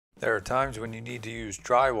There are times when you need to use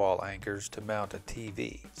drywall anchors to mount a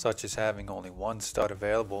TV, such as having only one stud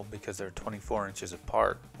available because they're 24 inches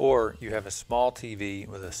apart, or you have a small TV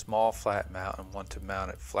with a small flat mount and want to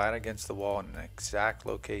mount it flat against the wall in an exact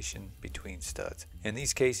location between studs. In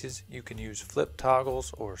these cases, you can use flip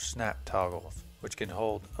toggles or snap toggles, which can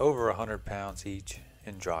hold over 100 pounds each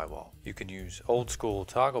in drywall. You can use old school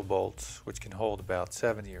toggle bolts, which can hold about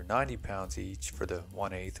 70 or 90 pounds each for the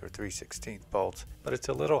 1/8 or 3/16 bolts, but it's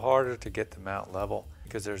a little harder to get the mount level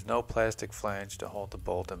because there's no plastic flange to hold the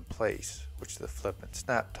bolt in place, which the flip and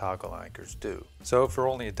snap toggle anchors do. So for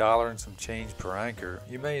only $1 and some change per anchor,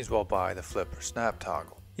 you may as well buy the flip or snap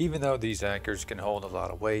toggle. Even though these anchors can hold a lot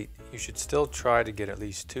of weight, you should still try to get at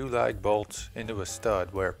least 2 lag bolts into a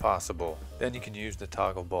stud where possible. Then you can use the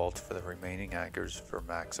toggle bolts for the remaining anchors for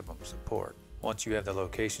maximum support. Once you have the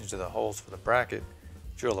locations of the holes for the bracket,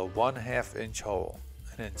 drill a 1/2 inch hole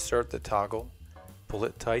and insert the toggle, pull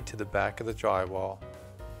it tight to the back of the drywall,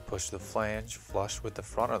 push the flange flush with the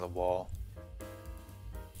front of the wall,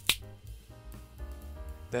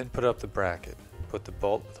 then put up the bracket. Put the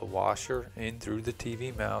bolt with the washer in through the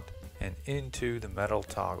TV mount and into the metal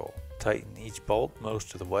toggle. Tighten each bolt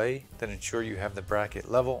most of the way, then ensure you have the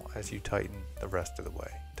bracket level as you tighten the rest of the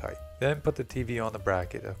way tight. Then put the TV on the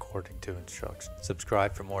bracket according to instructions.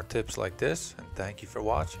 Subscribe for more tips like this, and thank you for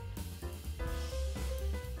watching.